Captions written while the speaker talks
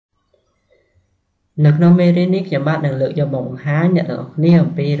នៅក្នុងមេរៀននេះខ្ញុំបាទនឹងលើកយកមកបង្ហាញអ្នកទាំងអស់គ្នា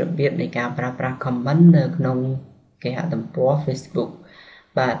អំពីរបៀបនៃការប្រើប្រាស់ comment នៅក្នុងគេហទំព័រ Facebook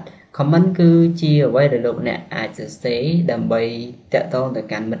បាទ comment គឺជាអ្វីដែលលោកអ្នកអាចសរសេរដើម្បីតាក់ទងទៅ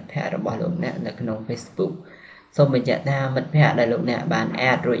កាន់មិត្តភ័ក្តិរបស់លោកអ្នកនៅក្នុង Facebook សូមបញ្ជាក់ថាមិត្តភ័ក្តិដែលលោកអ្នកបាន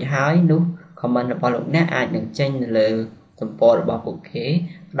add រួចហើយនោះ comment របស់លោកអ្នកអាចនឹងចេញនៅលើទំព័ររបស់ពួកគេ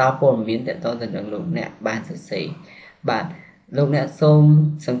ផ្ដល់ព័ត៌មានតាក់ទងទៅនឹងលោកអ្នកបានសរសេរបាទលោកអ្នកសូម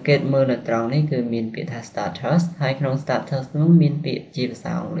សង្កេតមើលនៅត្រង់នេះគឺមានពាក្យថា status ហើយក្នុង status នោះមានពាក្យជាភា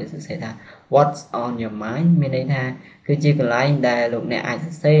សាអង់គ្លេសសរសេរថា what's on your mind មានន័យថាគឺជាកន្លែងដែលលោកអ្នកអាចស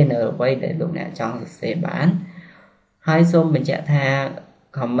រសេរនៅអ្វីដែលលោកអ្នកចង់សរសេរបានហើយសូមបញ្ជាក់ថា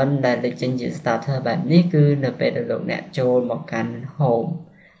comment ដែលលេចចេញជា status បែបនេះគឺនៅពេលដែលលោកអ្នកចូលមកកាន់ home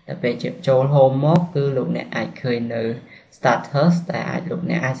តែពេលចូល home មកគឺលោកអ្នកអាចឃើញនៅ status ដែលលោក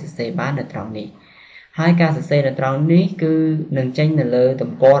អ្នកអាចសរសេរបាននៅត្រង់នេះហើយការសរសេរនៅត្រង់នេះគឺនឹងចេញនៅលើ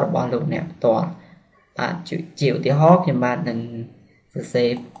ទំព័ររបស់លោកអ្នកផ្ទាល់បាទជាឧទាហរណ៍ខ្ញុំបាទនឹងសរសេរ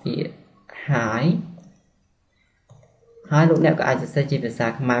ពាក្យ hi ហើយលោកអ្នកក៏អាចសរសេរជាភាសា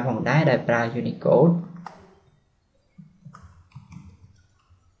ខ្មែរផងដែរដោយប្រើ Unicode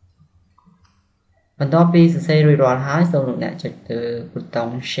បន្ទាប់ពីសរសេររួចរាល់ហើយសូមលោកអ្នកចុចទៅប៊ូតុង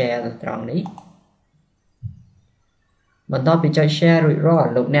share នៅត្រង់នេះបន្ទាប់ពីចុច share រួចរាល់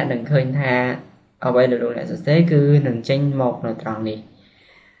លោកអ្នកនឹងឃើញថាអ្វីដែលលោកអ្នកសរសេរគឺនឹងចេញមកនៅត្រង់នេះ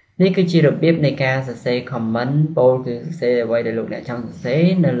នេះគឺជារបៀបនៃការសរសេរ comment ពោលគឺសរសេរអ្វីដែលលោកអ្នកចង់សរសេរ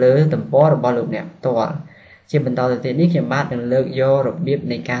នៅលើទំព័ររបស់លោកអ្នកផ្ទាល់ជាបន្តទៅទៀតនេះខ្ញុំបាទនឹងលើកយករបៀប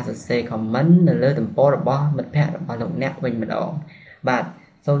នៃការសរសេរ comment នៅលើទំព័ររបស់មិត្តភ័ក្តិរបស់លោកអ្នកវិញម្ដងបាទ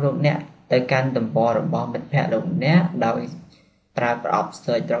សូមលោកអ្នកទៅកាន់ទំព័ររបស់មិត្តភ័ក្តិលោកអ្នកដោយប្រើប្រអប់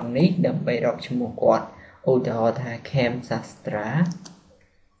search ត្រង់នេះដើម្បីរកឈ្មោះគាត់ឧទាហរណ៍ថា Kem Sastra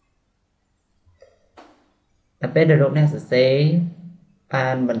តែពេលដែលលោកអ្នកសរសេរបា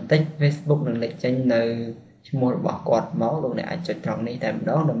នបន្តិច Facebook នឹងលេចចេញនៅឈ្មោះរបស់គាត់មកលោកអ្នកអាចចុចត្រង់នេះតែម្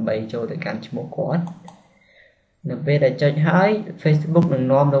ដងដើម្បីចូលទៅកាន់ឈ្មោះគាត់នៅពេលដែលចុចហើយ Facebook នឹង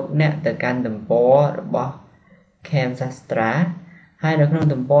នាំលោកអ្នកទៅកាន់ទំព័ររបស់ Kem Sastra ហើយនៅក្នុង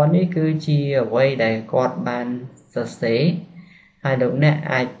ទំព័រនេះគឺជាអ្វីដែលគាត់បានសរសេរហើយលោកអ្នក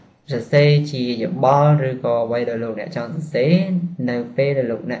អាចសរសេរជាយោបល់ឬក៏អ្វីដែលលោកអ្នកចង់សរសេរនៅពេលដែល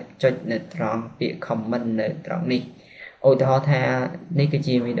លោកអ្នកចុចនៅត្រង់ពាក្យ comment នៅត្រង់នេះឧទាហរណ៍ថានេះគឺ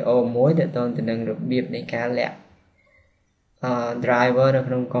ជាវីដេអូមួយទាក់ទងទៅនឹងរបៀបនៃការលាក់driver នៅ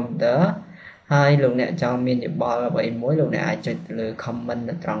ក្នុងកុំព្យូទ័រហើយលោកអ្នកចង់មានយោបល់អ្វីមួយលោកអ្នកអាចចុចទៅលើ comment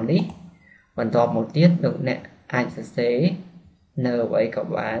នៅត្រង់នេះបន្ទាប់មកទៀតលោកអ្នកអាចសរសេរនៅអ្វីក៏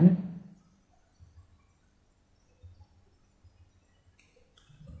បាន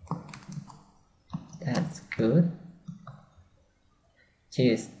That's good ជា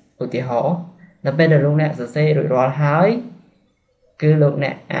ឧទាហរណ៍នៅពេលដែលលោកអ្នកសរសេររួចរាល់ហើយគឺលោកអ្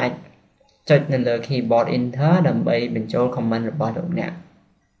នកអាចចុចនៅលើ keyboard enter ដើម្បីបញ្ចូល comment របស់លោកអ្នក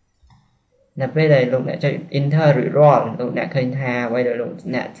នៅពេលដែលលោកអ្នកចុច enter រួចរាល់លោកអ្នកឃើញថាអ្វីដែលលោក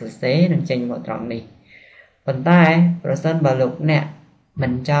អ្នកសរសេរនឹងចេញមកត្រង់នេះប៉ុន្តែប្រសិនបើលោកអ្នកមិ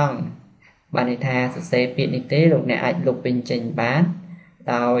នចង់បានន័យថាសរសេរពាក្យនេះទេលោកអ្នកអាចលុបពេញចេញបាន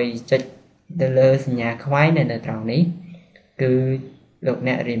ដោយចុចទៅលើសញ្ញាខ្វែងនៅត្រង់នេះគឺលោក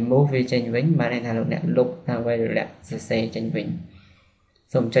អ្នក remove វាចេញវិញបានន័យថាលោកអ្នកលុបអ្វីដែលលោកសរសេរចេញវិញ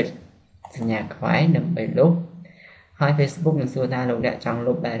សូមចុចសញ្ញាខ្វែងដើម្បីលុបហើយ Facebook នឹងសួរថាលោកអ្នកចង់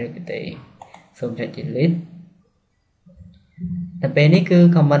លុបដែរឬក៏ទេសូមចុច delete តែពេលនេះគឺ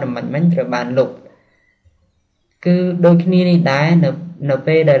comment មិញត្រូវបានលុបគឺដូចគ្នានេះដែរនៅ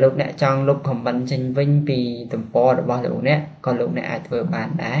ពេលដែលលោកអ្នកចង់លុប comment ចេញវិញពីទំព័ររបស់លោកអ្នកក៏លោកអ្នកអាចធ្វើបាន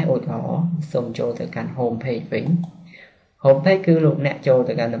ដែរឧទាហរណ៍សូមចូលទៅកាន់ home page វិញ home page គឺលោកអ្នកចូល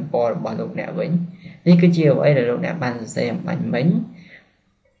ទៅកាន់ទំព័ររបស់លោកអ្នកវិញនេះគឺជាអ្វីដែលលោកអ្នកបានសរសេរអំបញ្ញមិញ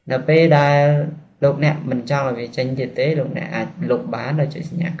នៅពេលដែលលោកអ្នកមិនចង់ឲ្យវាចេញទៀតទេលោកអ្នកអាចលុបបានដោយចុច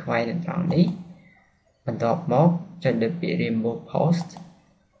សញ្ញាខ្វែងនៅត្រង់នេះបន្ទាប់មកចុចលើពាក្យ remove post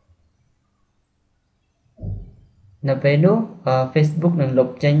នៅពេលនោះ Facebook នឹងលុប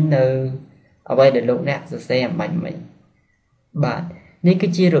ចេញនៅអ្វីដែលលោកអ្នកសរសេរអំបញ្ញមិញបាទនេះគឺ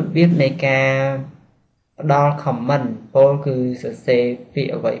ជារបៀបនៃការផ្ដល់ comment ពោលគឺសរសេរពាក្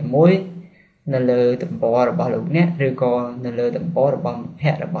យអ្វីមួយនៅលើទំព័ររបស់លោកអ្នកឬក៏នៅលើទំព័ររបស់មិត្ត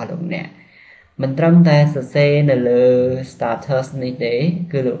ភ័ក្តិរបស់លោកអ្នកមិនត្រឹមតែសរសេរនៅលើ status នេះទេ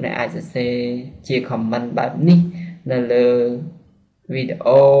គឺលោកអ្នកអាចសរសេរជា comment បែបនេះនៅលើវីដេ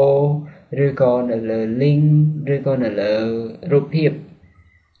អូឬក៏នៅលើ link ឬក៏នៅលើរូបភាព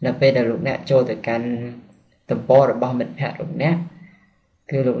នៅពេលដែលលោកអ្នកចូលទៅកាន់ទំព័ររបស់មិត្តភ័ក្តិលោកអ្នក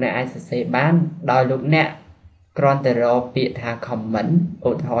គឺលោកអ្នកអាចសរសេរបានដោយលោកអ្នកគ្រាន់តែរកពាក្យថា comment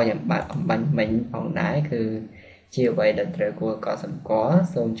ឧទាហរណ៍យ៉ាងបែបអំបញ្ញមិញផងដែរគឺ ជាអ្វីដែលត្រូវគួរកត់សម្គាល់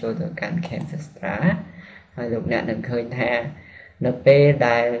សូមចូលទៅកាន់ Camsastra ហើយលោកអ្នកនឹងឃើញថានៅពេល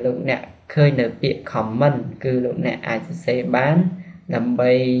ដែលលោកអ្នកឃើញនៅពាក្យ comment គឺលោកអ្នកអាចសរសេរបានដើម្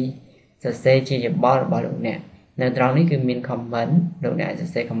បីសរសេរជាយោបល់របស់លោកអ្នកនៅត្រង់នេះគឺមាន comment លោកអ្នកអាចសរ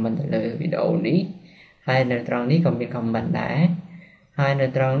សេរ comment ទៅលើវីដេអូនេះហើយនៅត្រង់នេះក៏មាន comment ដែរហើយនៅ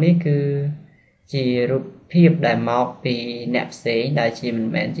ត្រង់នេះគឺជារូបភាពដែលមកពីអ្នកផ្សេងដែលជាមិន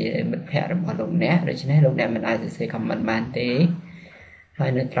មែនជាមិត្តភ័ក្តិរបស់លោកអ្នកដូច្នេះលោកអ្នកមិនអាចសរសេរ comment បានទេហើយ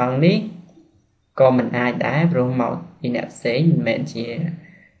នៅត្រង់នេះក៏មិនអាចដែរព្រោះមកពីអ្នកផ្សេងមិនមែនជា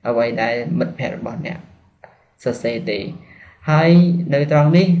អ្វីដែលមិត្តភ័ក្តិរបស់អ្នកសរសេរទេហើយនៅត្រង់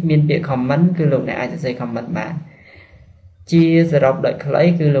នេះមានពាក្យ comment គឺលោកអ្នកអាចសរសេរ comment បានជាសរុបដោយខ្លី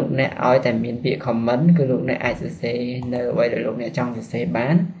គឺលោកអ្នកឲ្យតែមានពាក្យ comment គឺលោកអ្នកអាចសរសេរនៅអ្វីដែលលោកអ្នកចង់សរសេរបា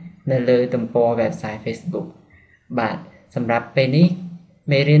ននៅលើទំព័រ website Facebook បាទសម្រាប់ពេលនេះ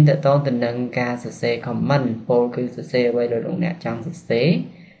មេរៀនតកតងទៅនឹងការសរសេរ comment ពោលគឺសរសេរអ្វីដែលលោកអ្នកចង់សរសេរ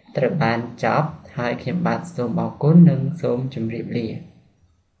ត្រូវបានចប់ហើយខ្ញុំបាទសូមអរគុណនិងសូមជម្រាបលា